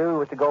 all we could do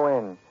was to go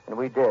in, and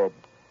we did.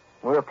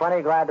 We were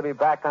plenty glad to be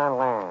back on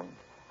land.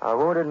 Our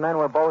wounded men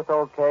were both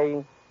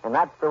okay, and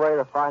that's the way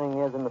the fighting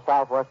is in the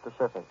Southwest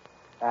Pacific.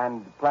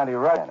 And plenty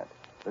right in it.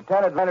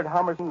 Lieutenant Leonard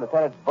Hummerson,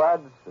 Lieutenant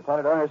Buds,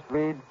 Lieutenant Ernest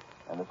Reed,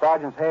 and the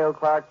Sergeants Hale,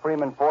 Clark,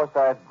 Freeman,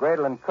 Forsyth,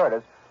 Gradle, and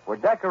Curtis were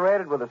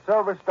decorated with a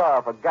Silver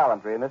Star for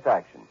gallantry in this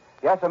action.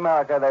 Yes,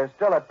 America, there's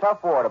still a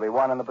tough war to be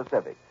won in the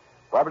Pacific.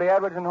 Robert E.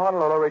 Edwards in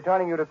Honolulu,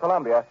 returning you to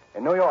Columbia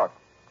in New York.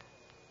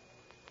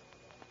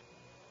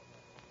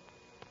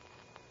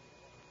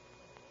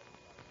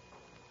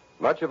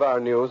 Much of our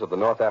news of the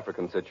North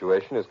African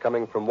situation is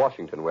coming from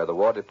Washington, where the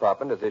War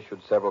Department has issued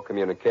several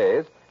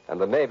communiques,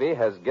 and the Navy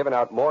has given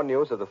out more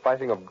news of the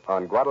fighting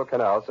on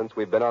Guadalcanal since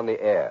we've been on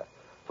the air.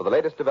 For the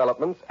latest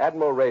developments,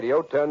 Admiral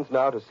Radio turns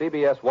now to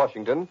CBS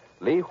Washington,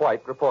 Lee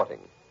White reporting.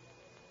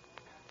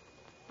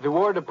 The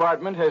War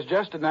Department has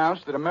just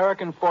announced that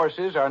American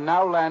forces are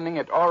now landing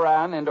at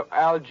Oran and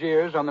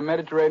Algiers on the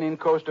Mediterranean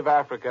coast of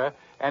Africa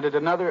and at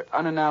another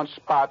unannounced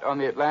spot on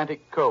the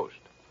Atlantic coast.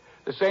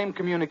 The same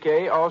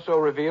communique also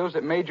reveals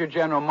that Major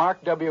General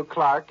Mark W.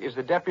 Clark is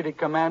the Deputy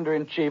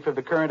Commander-in-Chief of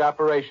the current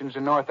operations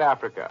in North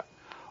Africa.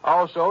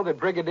 Also, that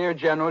Brigadier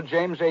General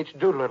James H.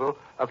 Doolittle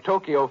of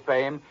Tokyo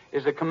fame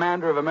is the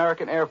commander of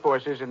American Air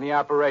Forces in the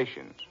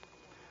operations.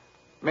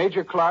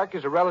 Major Clark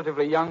is a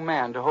relatively young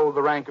man to hold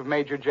the rank of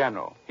Major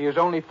General. He is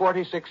only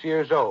 46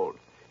 years old.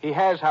 He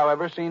has,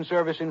 however, seen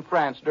service in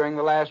France during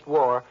the last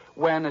war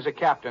when, as a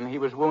captain, he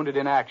was wounded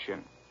in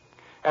action.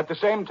 At the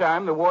same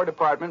time, the War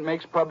Department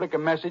makes public a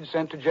message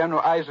sent to General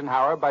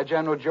Eisenhower by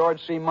General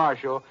George C.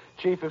 Marshall,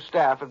 Chief of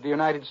Staff of the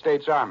United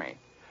States Army.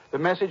 The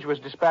message was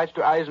dispatched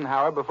to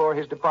Eisenhower before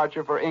his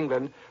departure for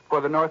England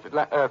for the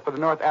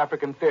North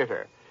African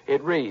Theater.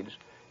 It reads,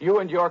 "You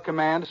and your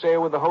command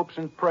sail with the hopes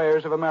and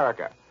prayers of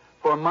America.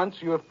 For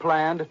months you have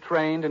planned,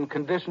 trained, and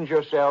conditioned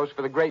yourselves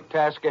for the great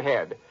task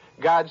ahead.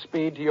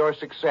 Godspeed to your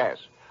success.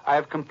 I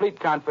have complete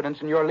confidence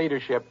in your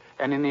leadership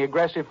and in the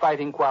aggressive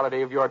fighting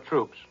quality of your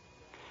troops."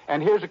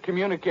 And here's a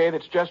communique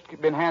that's just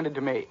been handed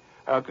to me,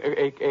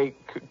 a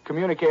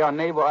communique on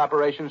naval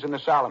operations in the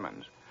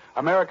Solomons.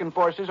 American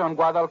forces on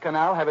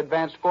Guadalcanal have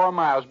advanced 4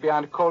 miles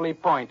beyond Coley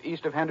Point,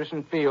 east of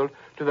Henderson Field,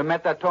 to the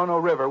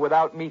Metatono River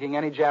without meeting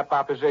any Jap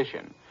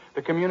opposition.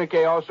 The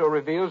communique also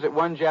reveals that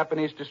 1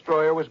 Japanese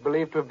destroyer was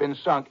believed to have been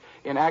sunk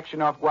in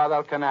action off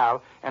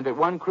Guadalcanal, and that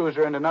 1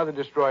 cruiser and another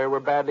destroyer were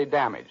badly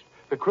damaged.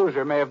 The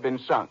cruiser may have been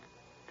sunk.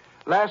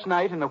 Last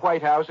night in the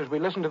White House, as we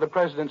listened to the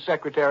President's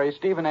Secretary,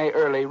 Stephen A.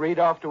 Early, read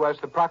off to us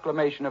the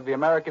proclamation of the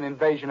American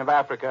invasion of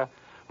Africa,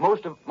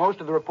 most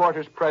of the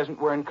reporters present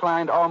were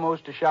inclined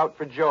almost to shout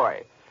for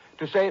joy.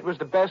 To say it was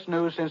the best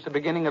news since the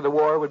beginning of the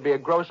war would be a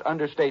gross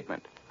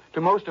understatement.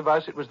 To most of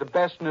us, it was the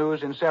best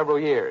news in several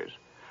years.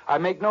 I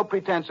make no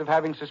pretense of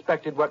having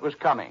suspected what was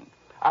coming.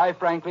 I,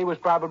 frankly, was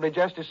probably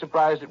just as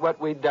surprised at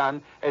what we'd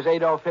done as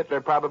Adolf Hitler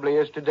probably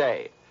is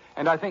today.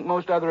 And I think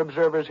most other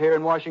observers here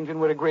in Washington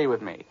would agree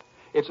with me.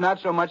 It's not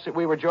so much that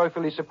we were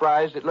joyfully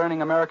surprised at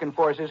learning American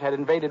forces had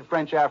invaded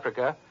French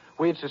Africa.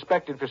 We had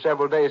suspected for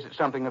several days that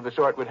something of the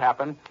sort would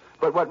happen.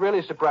 But what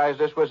really surprised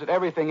us was that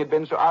everything had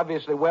been so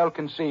obviously well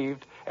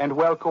conceived and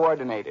well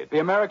coordinated. The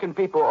American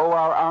people owe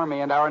our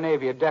Army and our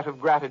Navy a debt of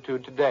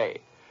gratitude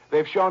today.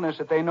 They've shown us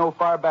that they know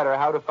far better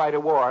how to fight a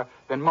war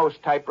than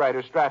most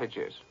typewriter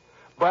strategists.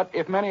 But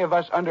if many of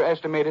us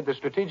underestimated the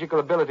strategical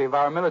ability of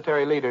our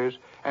military leaders,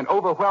 an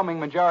overwhelming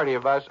majority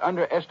of us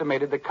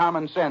underestimated the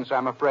common sense,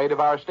 I'm afraid, of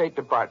our State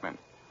Department.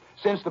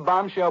 Since the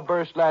bombshell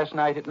burst last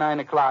night at 9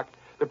 o'clock,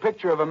 the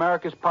picture of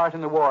America's part in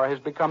the war has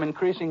become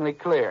increasingly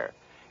clear.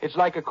 It's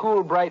like a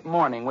cool, bright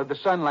morning with the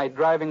sunlight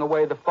driving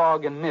away the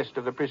fog and mist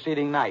of the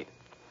preceding night.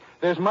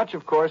 There's much,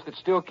 of course, that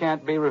still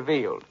can't be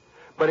revealed.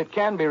 But it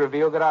can be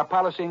revealed that our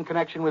policy in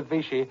connection with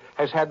Vichy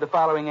has had the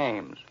following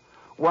aims.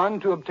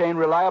 1, to obtain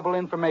reliable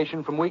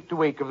information from week to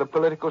week of the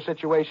political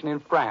situation in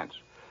France.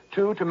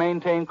 2, to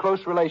maintain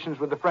close relations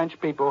with the French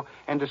people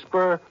and to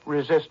spur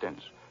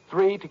resistance.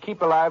 3, to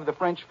keep alive the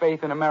French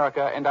faith in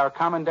America and our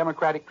common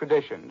democratic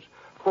traditions.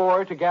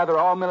 4, to gather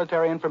all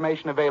military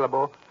information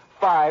available.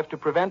 5, to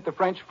prevent the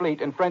French fleet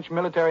and French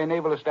military and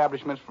naval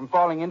establishments from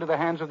falling into the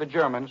hands of the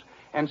Germans.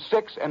 And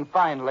 6, and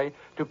finally,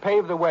 to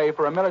pave the way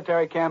for a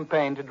military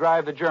campaign to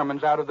drive the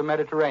Germans out of the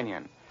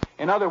Mediterranean.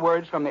 In other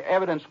words, from the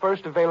evidence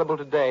first available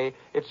today,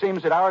 it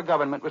seems that our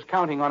government was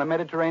counting on a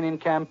Mediterranean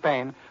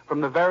campaign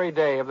from the very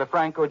day of the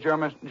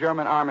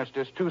Franco-German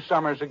armistice 2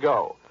 summers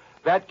ago.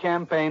 That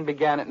campaign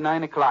began at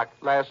 9 o'clock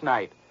last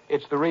night.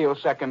 It's the real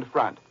Second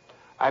Front.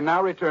 I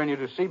now return you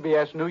to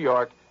CBS New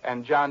York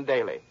and John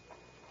Daly.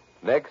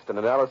 Next, an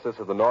analysis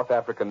of the North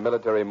African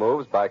military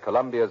moves by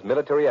Colombia's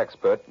military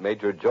expert,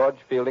 Major George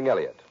Fielding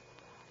Elliott.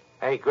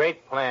 A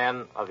great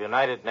plan of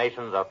United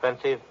Nations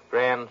offensive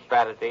grand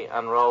strategy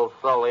unrolls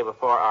slowly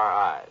before our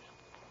eyes.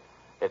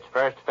 Its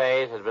first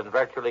phase has been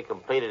virtually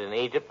completed in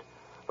Egypt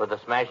with the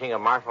smashing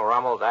of Marshal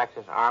Rommel's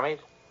Axis armies.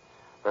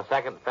 The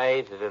second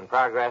phase is in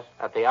progress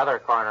at the other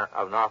corner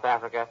of North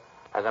Africa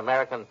as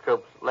American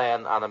troops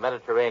land on the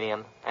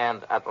Mediterranean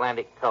and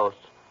Atlantic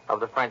coasts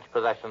of the French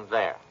possessions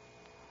there.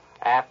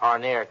 At or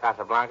near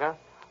Casablanca,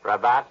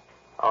 Rabat,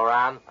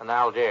 Oran, and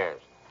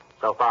Algiers,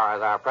 so far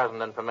as our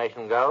present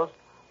information goes,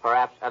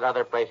 perhaps at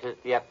other places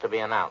yet to be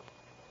announced.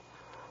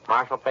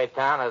 Marshal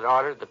Pétain has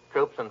ordered the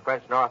troops in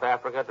French North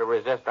Africa to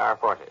resist our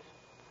forces.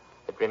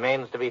 It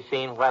remains to be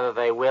seen whether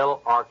they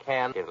will or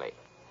can.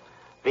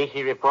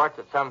 Vichy reports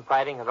that some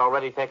fighting has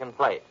already taken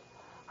place,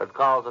 but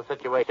calls the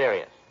situation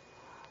serious.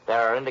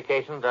 There are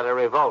indications that a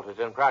revolt is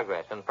in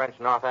progress in French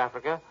North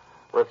Africa,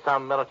 with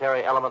some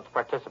military elements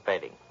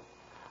participating.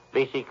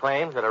 Vichy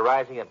claims that a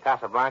rising at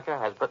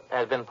Casablanca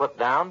has been put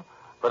down,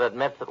 but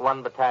admits that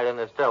one battalion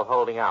is still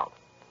holding out.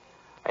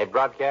 A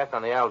broadcast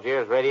on the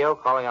Algiers radio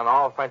calling on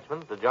all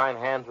Frenchmen to join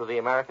hands with the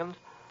Americans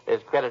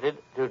is credited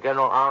to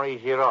General Henri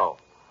Giraud,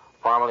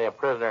 formerly a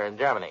prisoner in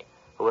Germany,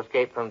 who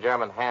escaped from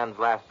German hands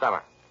last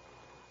summer.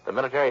 The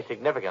military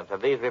significance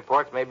of these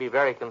reports may be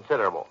very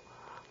considerable,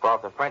 for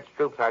if the French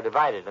troops are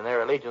divided in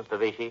their allegiance to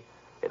Vichy,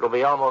 it will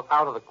be almost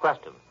out of the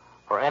question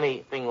for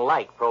anything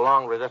like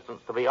prolonged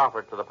resistance to be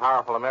offered to the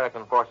powerful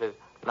American forces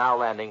now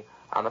landing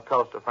on the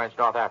coast of French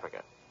North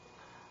Africa.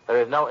 There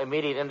is no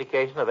immediate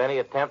indication of any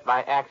attempt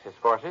by Axis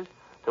forces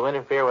to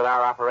interfere with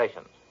our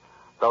operations,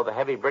 though the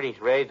heavy British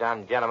raids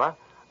on Genoa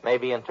may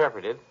be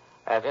interpreted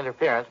as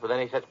interference with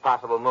any such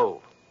possible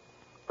move.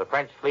 The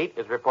French fleet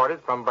is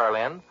reported from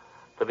Berlin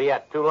to be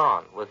at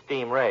Toulon with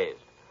steam raised.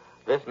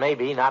 This may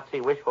be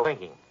Nazi wishful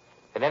thinking.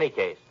 In any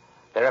case,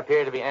 there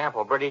appear to be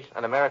ample British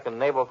and American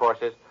naval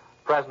forces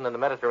present in the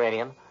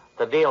Mediterranean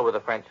to deal with the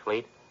French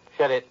fleet,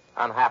 should it,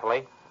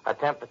 unhappily,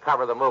 attempt to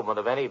cover the movement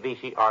of any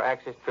Vichy or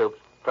Axis troops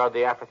toward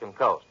the African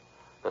coast.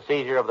 The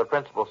seizure of the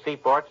principal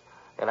seaports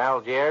in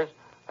Algiers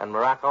and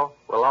Morocco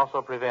will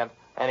also prevent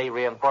any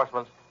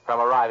reinforcements from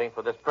arriving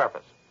for this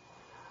purpose.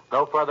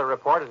 No further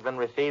report has been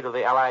received of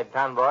the Allied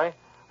convoy,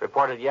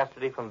 reported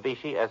yesterday from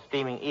Vichy as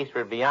steaming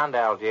eastward beyond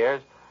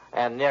Algiers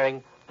and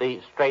nearing the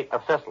Strait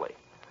of Sicily.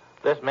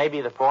 This may be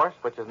the force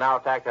which has now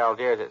attacked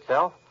Algiers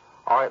itself,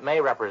 or it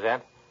may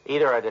represent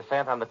either a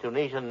descent on the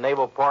Tunisian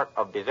naval port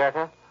of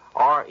Bizerta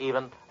or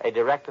even a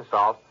direct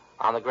assault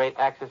on the great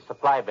Axis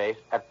supply base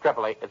at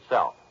Tripoli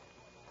itself.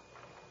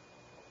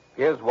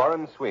 Here's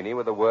Warren Sweeney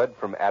with a word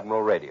from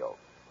Admiral Radio.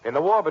 In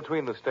the war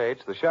between the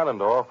states, the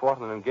Shenandoah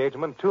fought an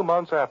engagement 2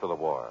 months after the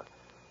war.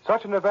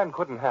 Such an event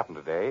couldn't happen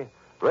today.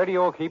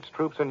 Radio keeps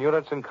troops and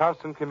units in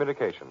constant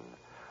communication.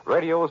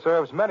 Radio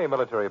serves many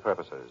military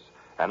purposes,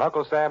 and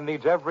Uncle Sam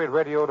needs every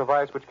radio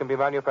device which can be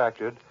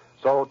manufactured,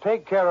 so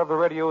take care of the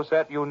radio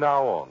set you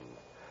now own.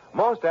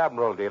 Most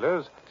Admiral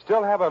dealers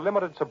still have a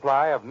limited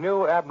supply of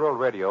new Admiral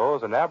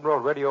radios and Admiral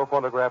radio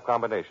phonograph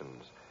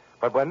combinations.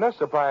 But when this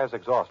supply is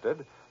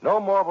exhausted, no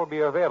more will be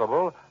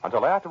available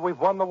until after we've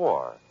won the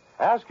war.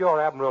 Ask your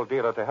Admiral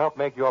dealer to help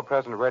make your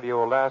present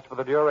radio last for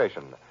the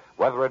duration,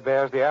 whether it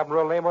bears the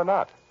Admiral name or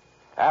not.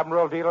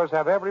 Admiral dealers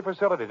have every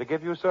facility to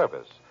give you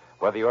service,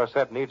 whether your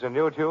set needs a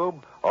new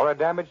tube or a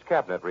damaged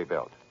cabinet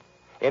rebuilt.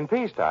 In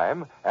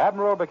peacetime,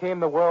 Admiral became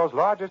the world's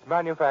largest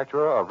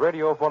manufacturer of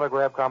radio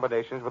phonograph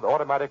combinations with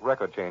automatic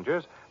record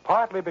changers,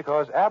 partly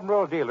because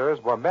Admiral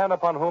dealers were men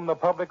upon whom the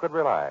public could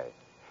rely.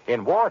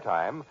 In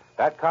wartime,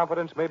 that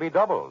confidence may be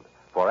doubled,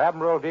 for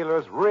Admiral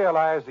dealers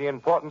realize the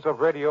importance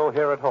of radio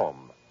here at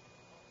home.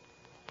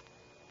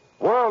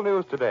 World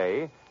News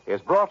Today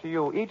is brought to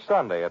you each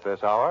Sunday at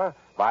this hour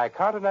by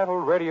Continental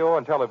Radio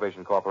and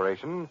Television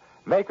Corporation,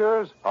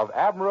 makers of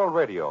Admiral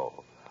Radio,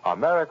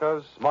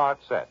 America's smart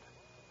set.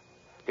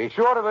 Be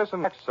sure to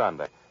listen next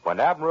Sunday when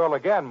Admiral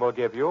again will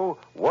give you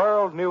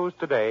World News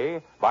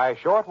Today by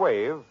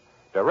shortwave,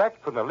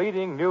 direct from the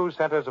leading news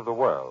centers of the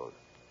world.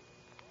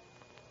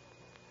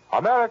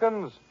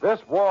 Americans, this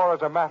war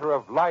is a matter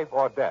of life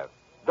or death.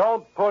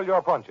 Don't pull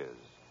your punches.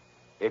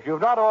 If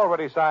you've not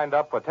already signed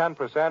up for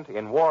 10%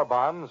 in war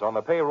bonds on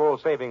the payroll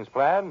savings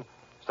plan,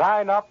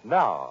 sign up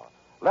now.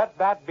 Let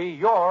that be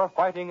your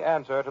fighting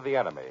answer to the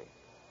enemy.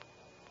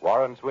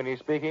 Warren Sweeney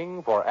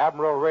speaking for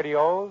Admiral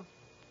Radio.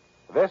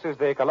 This is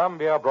the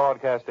Columbia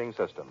Broadcasting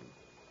System.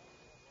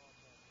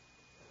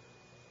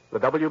 The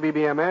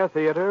WBBM Air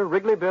Theater,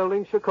 Wrigley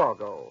Building,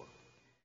 Chicago.